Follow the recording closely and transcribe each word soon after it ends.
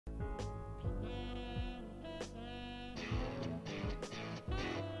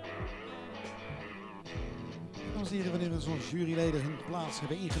Dames en heren, wanneer onze juryleden hun plaats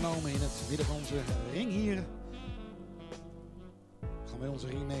hebben ingenomen in het midden van onze ring hier, gaan wij onze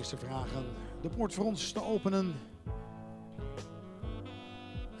ringmeester vragen de poort voor ons te openen.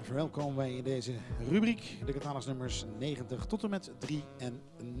 En verwelkomen wij in deze rubriek de catalogsnummers 90 tot en met 93.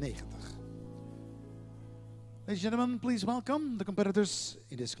 Ladies and gentlemen, please welcome the competitors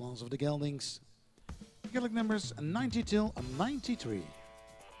in this class of the geldings. Catalog numbers 90 till 93.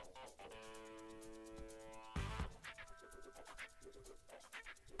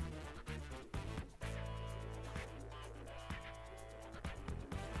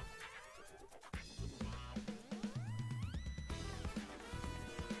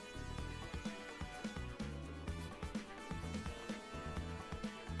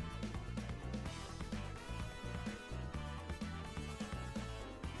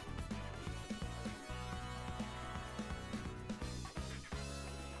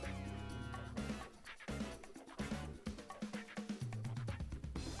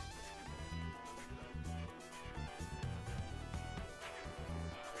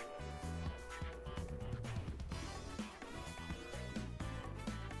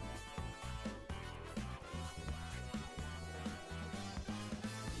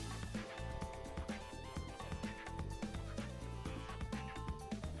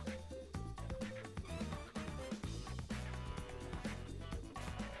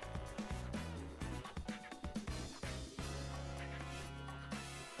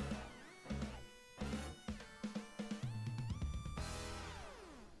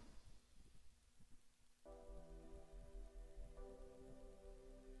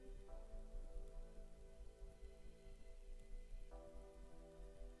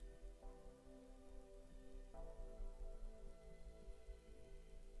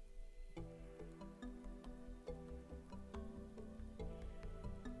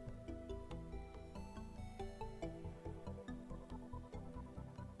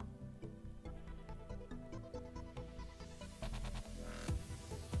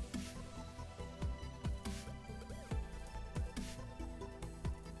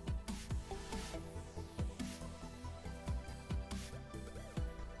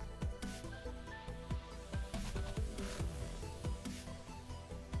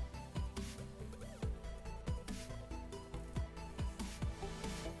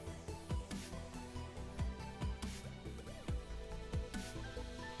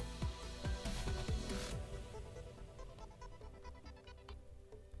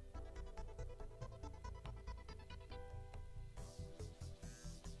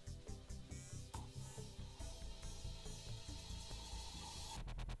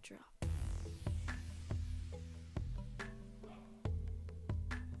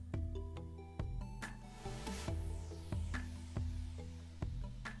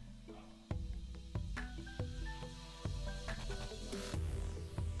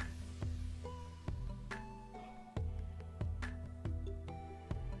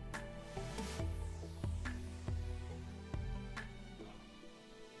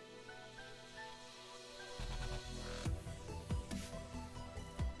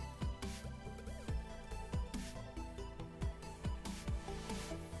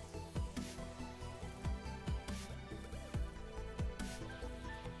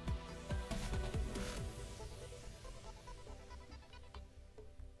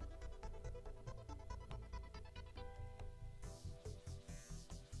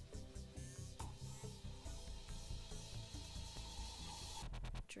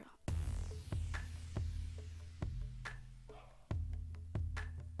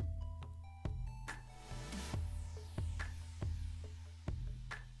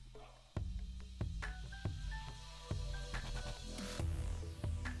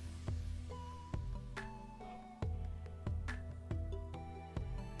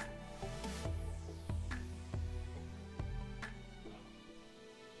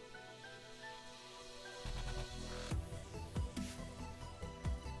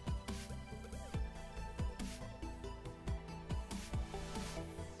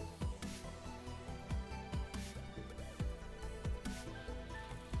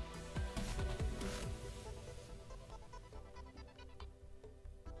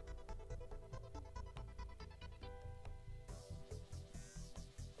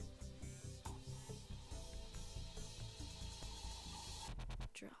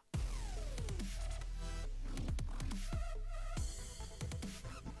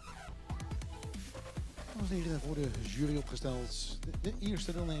 Dames en heren, voor de jury opgesteld. De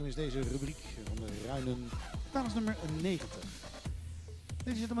eerste deelnemer is deze rubriek van de ruinen. Catalogsnummer 90. Ladies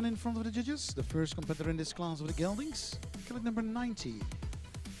and gentlemen, in front of the judges, the first competitor in this class of the geldings, catalog number 90.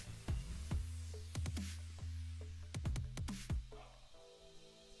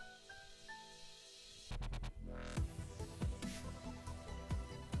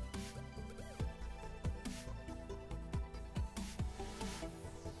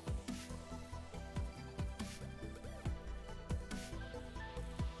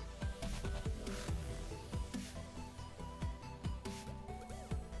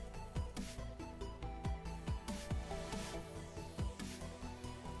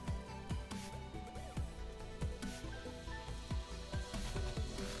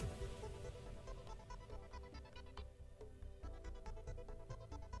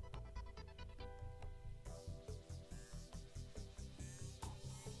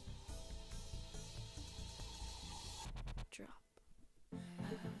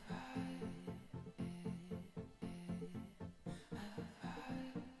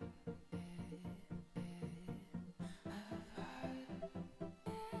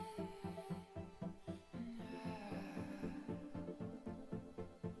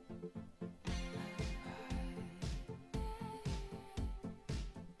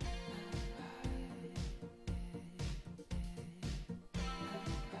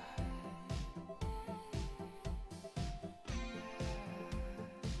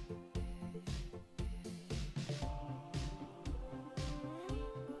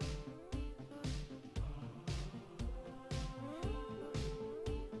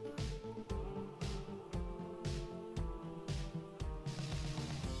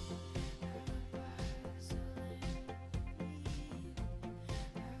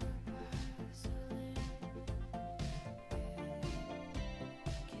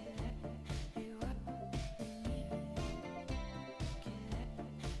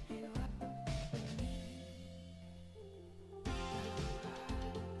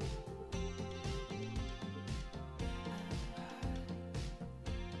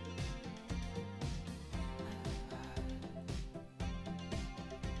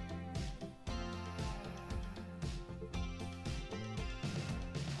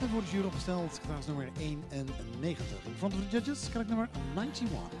 En voor de jury opgesteld, catalogus nummer 91. In front of the judges, catalogus nummer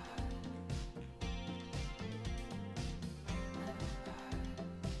 91.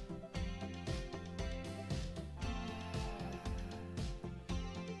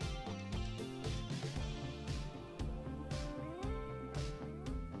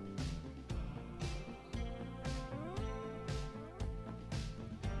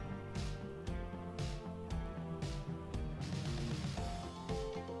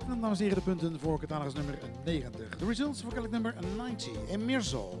 En dan dames en heren de punten voor catalogus nummer 90. De results voor catalogus nummer 90.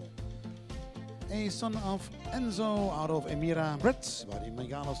 Emirzo. A son of Enzo out of Emira, bred by the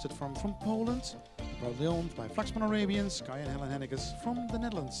Megalo stud from Poland. Proudly owned by Flaxman Arabians, Kai and Helen Hennekes from the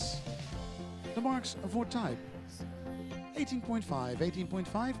Netherlands. The marks for type 18.5,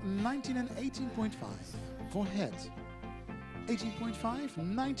 18.5, 19 and 18.5. For head 18.5,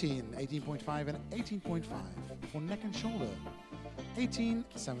 19, 18.5 and 18.5. For neck and shoulder 18,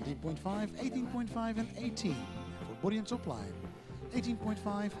 17.5, 18.5 and 18. For body and top line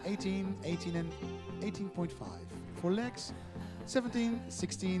 18.5, 18, 18 and 18.5. For legs 17,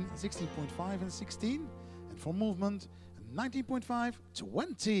 16, 16.5 and 16. And for movement 19.5,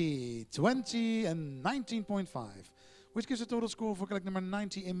 20, 20 and 19.5. Which gives a total score for collector number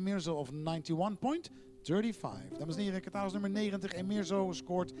 90 Emirzo of 91.35. Dames en heren, catalogus nummer 90 Emirzo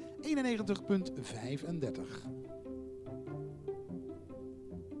scoort 91.35.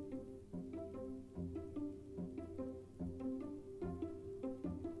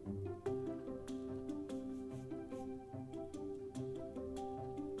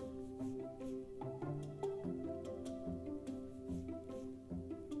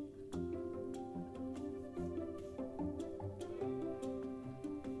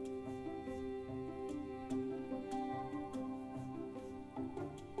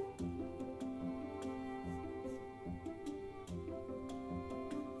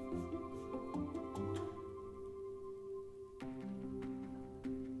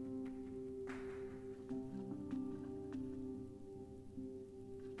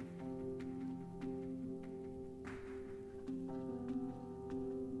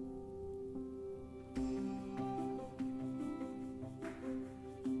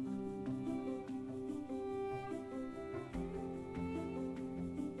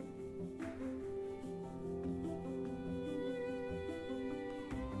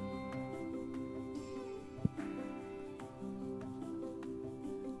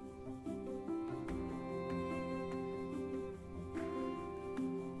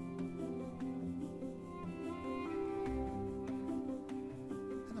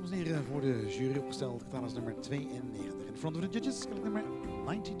 Voor de jury opgesteld, catalogus nummer 92. In front of the judges, catalogus nummer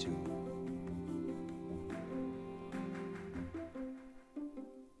 92.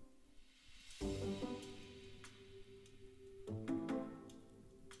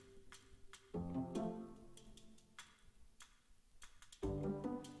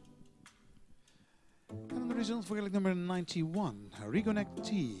 En de results voor catalogus nummer 91. Rigonek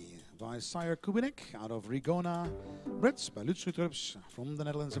T. By Sire Kubinek out of Rigona, bred by Lutz Ruttrups from the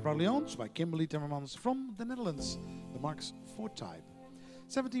Netherlands and proudly owned by Kimberly Timmermans from the Netherlands. The marks for type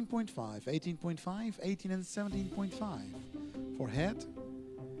 17.5, 18.5, 18 and 17.5. For head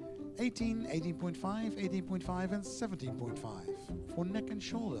 18, 18.5, 18.5 and 17.5. For neck and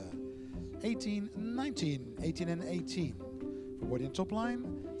shoulder 18, 19, 18 and 18. For body and top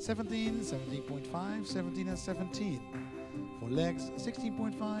line 17, 17.5, 17 and 17. For legs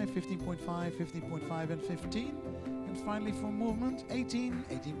 16.5, 15.5, 15.5 and 15. And finally for movement 18,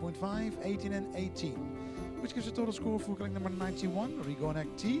 18.5, 18 and 18. Which gives a total score for collector number 91,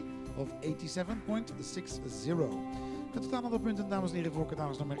 Rigonek T, of 87.60. Het totaal aantal punten, dames en heren, voor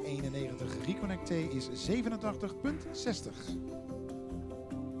catalogus nummer 91, Rigonek T, is 87.60.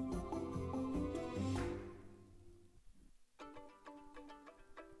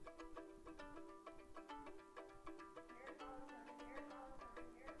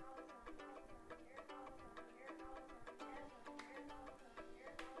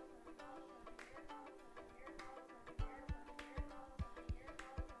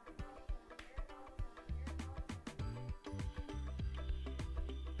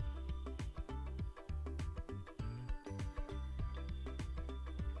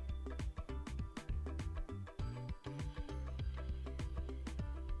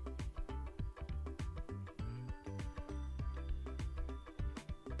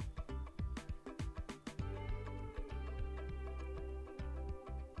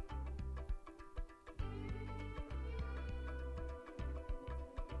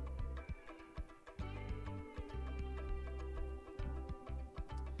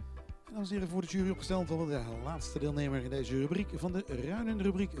 Dames en heren, voor de jury opgesteld al de laatste deelnemer in deze rubriek van de Ruinen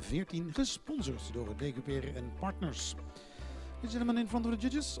rubriek 14, gesponsord door DQPR en Partners. Ladies and gentlemen, in front of the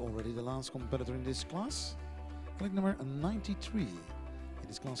judges, already the last competitor in this class, collect number 93. It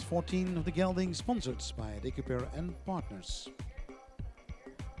is class 14 of the gelding, sponsored by DQPR and Partners.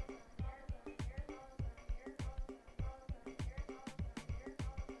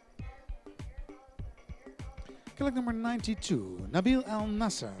 Collect number 92, Nabil Al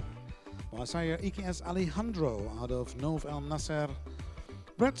Nasser, by sire EKS Alejandro out of Nov Al Nasser.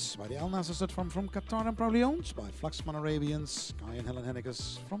 Bred by the Al Nasser stud farm from Qatar and proudly owned by Flaxman Arabians, Kai and Helen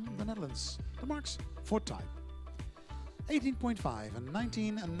Hennekes from the Netherlands. The marks for type 18.5 and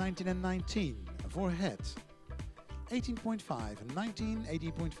 19 and 19 and 19 for head, 18.5 and 19,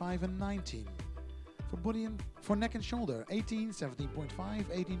 18.5 and 19 for body and for neck and shoulder, 18, 17.5,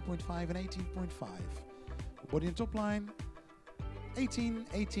 18.5 and 18.5 for body and top line, 18,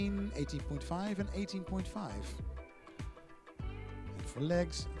 18, 18.5 and 18.5. And for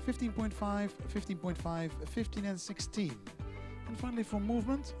legs, 15.5, 15.5, 15 and 16. And finally for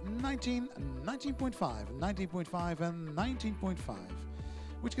movement, 19, 19.5, 19.5 and 19.5.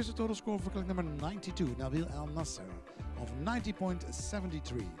 Which gives a total score for collect number 92, Nabil Al Nasser, of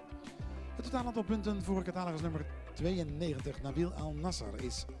 90.73. Het totaal aantal punten voor catalogus nummer 92, Nabil Al Nasser,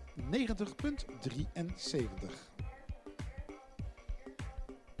 is 90.73.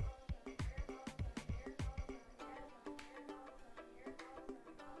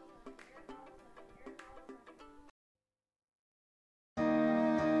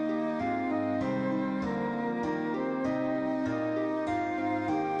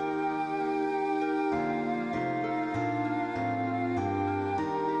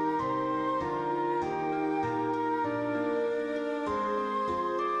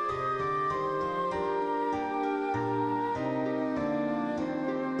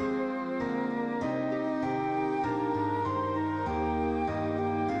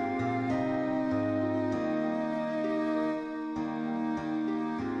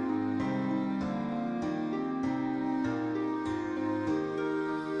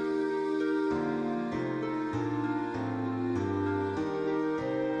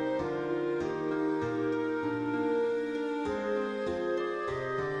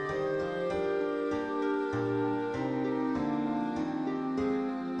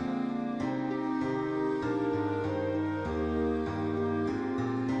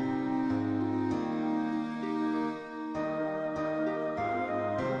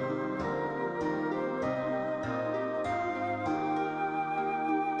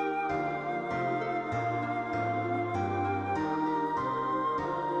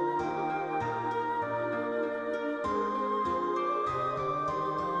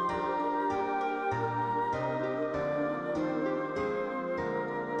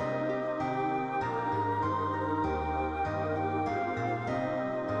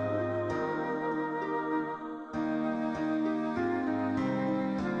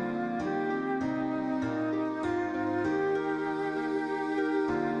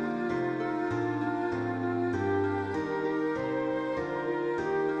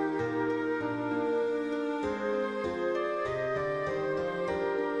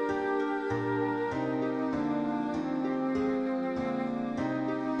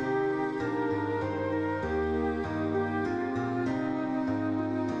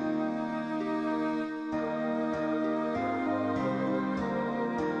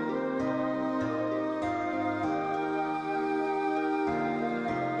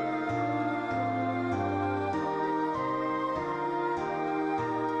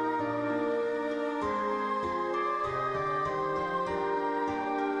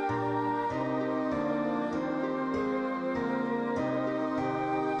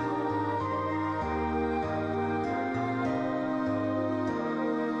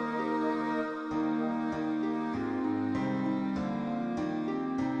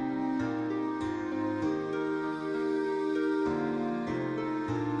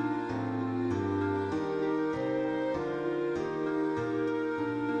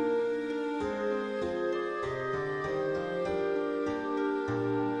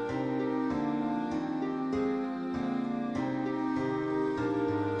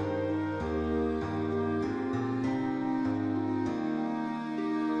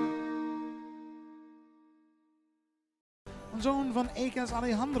 Een zoon van EKS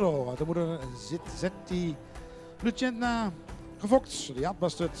Alejandro uit de moeder Zetti Lucentna, gefokt de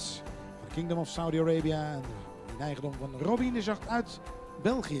Jadbastard van de Kingdom of Saudi Arabia en in eigendom van Robin de Jacht uit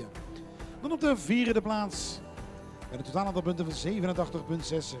België. Dan op de vierde plaats met een totaal aantal punten van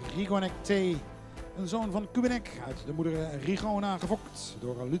 87,6 Rigonek T Een zoon van Kubenek uit de moeder Rigona, gefokt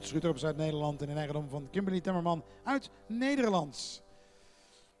door Lutz Rutters uit Nederland en in eigendom van Kimberly Temmerman uit Nederland.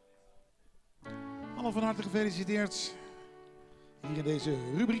 Allemaal van harte gefeliciteerd. Hier in deze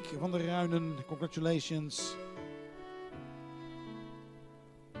rubriek van de Ruinen. Congratulations.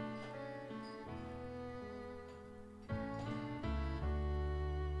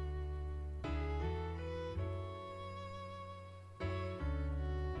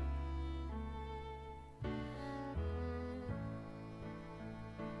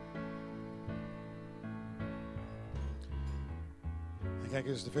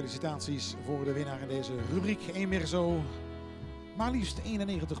 Kijk eens, de felicitaties voor de winnaar in deze rubriek. Emerzo. Maar liefst 91,35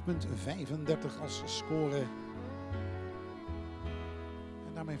 als score.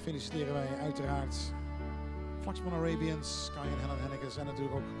 En daarmee feliciteren wij uiteraard Flaxman Arabians, Kai en Helen Hennekes en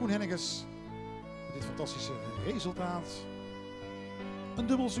natuurlijk ook Koen Hennekes. Met dit fantastische resultaat. Een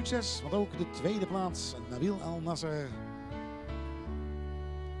dubbel succes, want ook de tweede plaats, Nabil Al Nasser,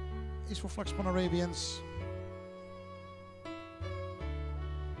 is voor Flaxman Arabians.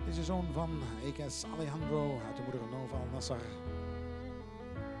 Dit is de zoon van Ekes Alejandro uit de moeder Nova Al Nassar.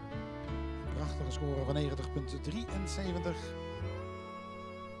 Een prachtige score van 90,73.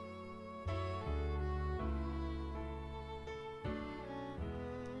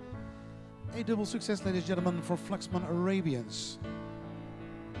 A double success, ladies and gentlemen, for Flaxman Arabians.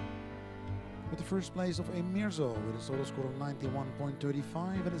 With the first place of Emerzo with a total score of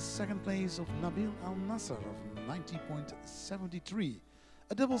 91.35 and the second place of Nabil Al Nassar of 90.73.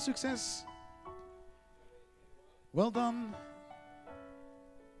 A double success. Well done.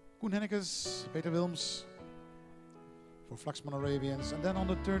 Koen Hennekes, Peter Wilms voor Flaxman Arabians. And then on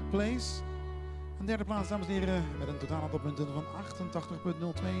the third place. Een derde plaats, dames en heren, met een totaal aantal punten van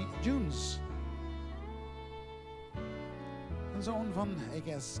 88,02 Junes. Een zoon van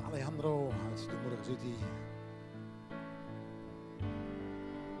Ekes Alejandro uit de moeder City.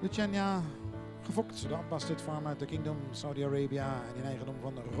 Lucenia, gefokt door de Abbas Stud Farm uit de Kingdom Saudi-Arabia en in eigendom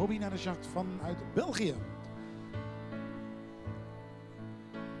van Robina de Chart vanuit België.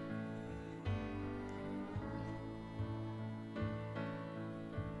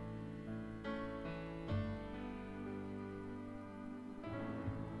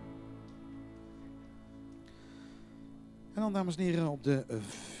 En dan, dames en heren, op de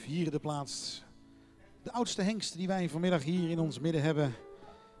vierde plaats de oudste hengst die wij vanmiddag hier in ons midden hebben.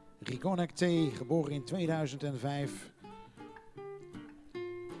 Rigonek T, geboren in 2005.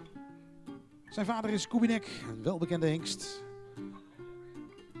 Zijn vader is Kubinek, een welbekende hengst.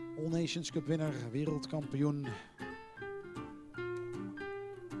 All Nations Cup winnaar, wereldkampioen.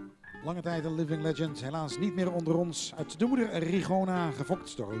 Lange tijd een living legend, helaas niet meer onder ons. Uit de moeder Rigona,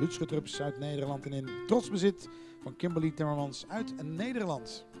 gefokt door Lutz Rutters uit Nederland en in trots bezit van Kimberly Temmermans uit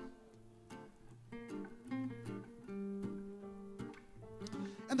Nederland.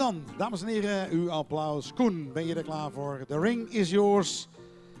 En dan, dames en heren, uw applaus. Koen, ben je er klaar voor? The ring is yours.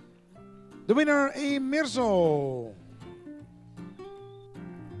 De winner, Emerzo.